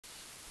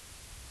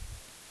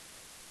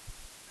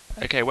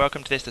Okay,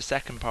 welcome to this, the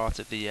second part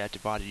of the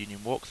Divided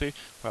Union walkthrough,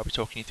 where I'll be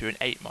talking you through an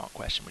 8-mark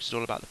question, which is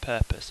all about the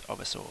purpose of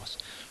a source.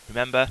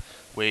 Remember,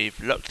 we've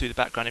looked through the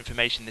background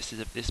information. This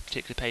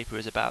particular paper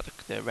is about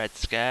the Red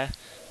Scare.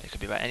 It could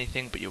be about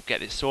anything, but you'll get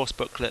this source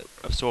booklet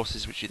of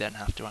sources which you then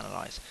have to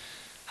analyse.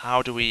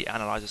 How do we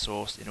analyse a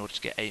source in order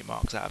to get 8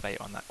 marks out of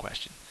 8 on that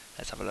question?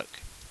 Let's have a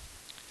look.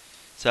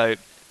 So,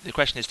 the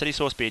question is, study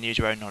source B and use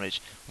your own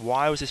knowledge.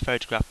 Why was this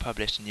photograph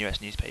published in US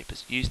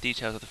newspapers? Use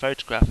details of the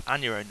photograph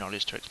and your own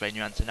knowledge to explain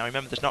your answer. Now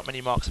remember, there's not many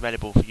marks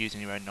available for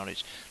using your own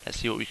knowledge. Let's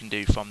see what we can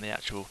do from the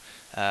actual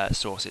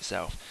source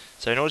itself.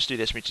 So in order to do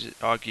this, we need to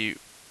argue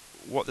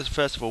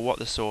first of all what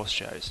the source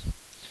shows.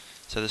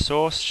 So the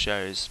source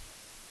shows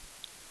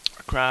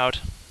a crowd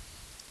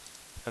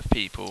of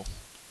people,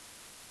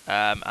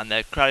 and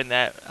they're crowding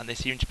there, and they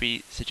seem to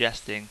be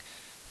suggesting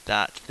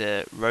that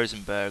the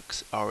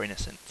Rosenbergs are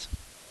innocent.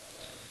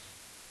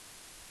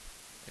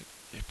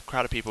 A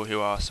crowd of people who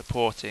are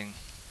supporting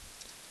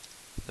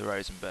the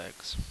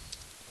Rosenbergs.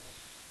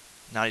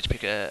 Now I need to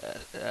pick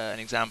an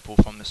example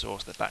from the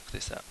source that backs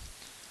this up.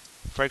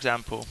 For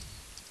example,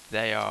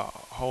 they are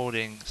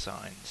holding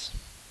signs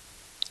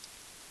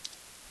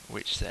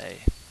which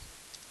say,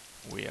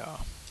 "We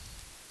are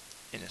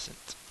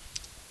innocent."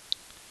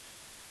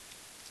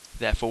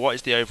 Therefore, what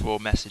is the overall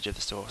message of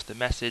the source? The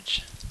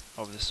message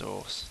of the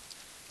source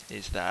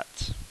is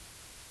that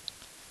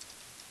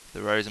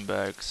the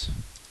Rosenbergs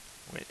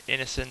were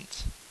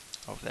innocent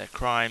of their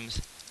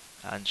crimes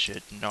and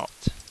should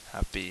not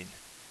have been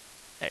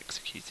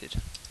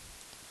executed.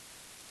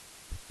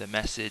 The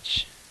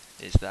message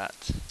is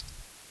that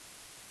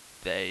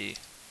they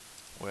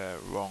were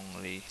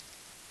wrongly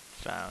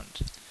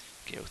found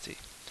guilty.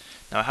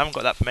 Now I haven't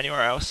got that from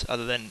anywhere else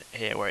other than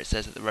here, where it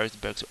says that the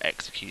Rosenbergs were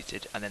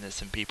executed, and then there's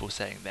some people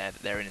saying there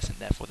that they're innocent.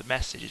 Therefore the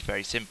message is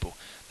very simple.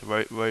 The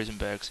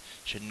Rosenbergs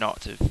should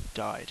not have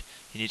died.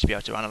 You need to be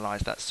able to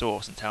analyse that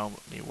source and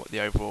tell me what the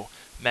overall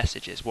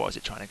message is. What is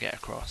it trying to get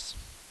across?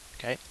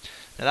 Okay.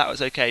 Now that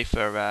was okay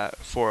for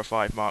 4 or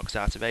 5 marks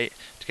out of 8.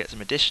 To get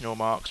some additional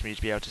marks, we need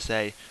to be able to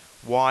say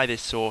why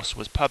this source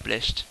was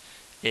published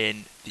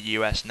in the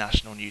US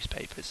national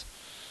newspapers.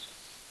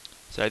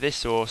 So this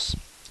source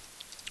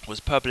was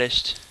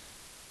published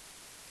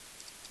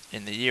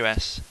in the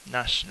US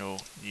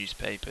national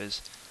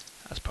newspapers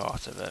as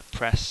part of a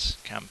press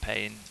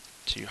campaign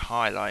to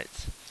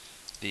highlight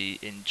the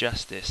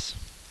injustice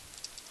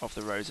of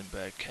the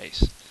Rosenberg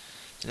case.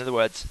 In other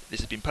words, this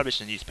has been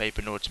published in a newspaper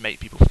in order to make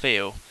people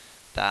feel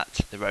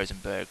that the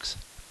Rosenbergs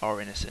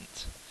are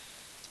innocent.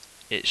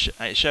 It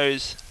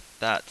shows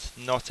that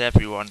not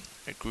everyone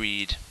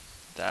agreed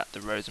that the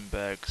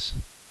Rosenbergs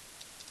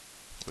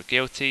were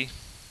guilty,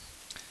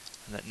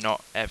 and that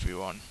not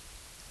everyone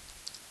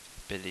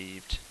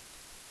believed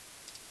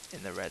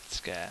in the Red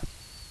Scare.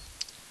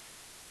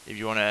 If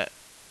you want to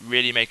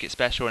really make it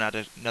special and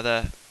add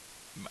another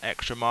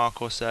extra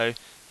mark or so,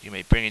 you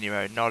may bring in your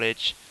own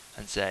knowledge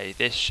and say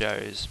this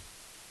shows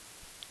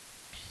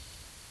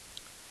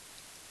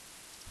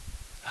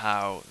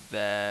how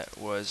there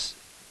was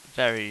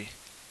very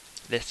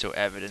little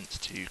evidence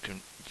to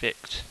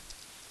convict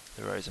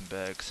the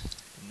Rosenbergs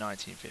in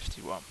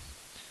 1951.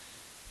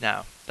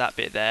 Now, that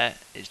bit there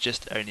is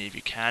just only if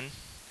you can.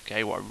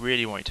 Okay, what I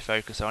really want you to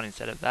focus on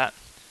instead of that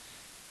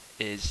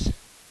is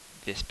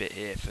this bit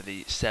here for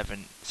the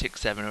 6,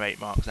 7 or 8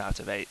 marks out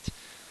of 8.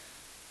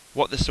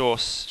 What the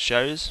source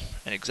shows,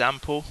 an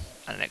example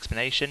and an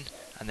explanation,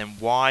 and then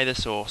why the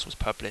source was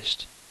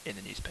published in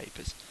the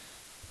newspapers.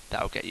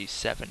 That will get you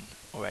 7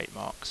 or 8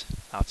 marks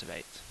out of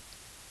 8.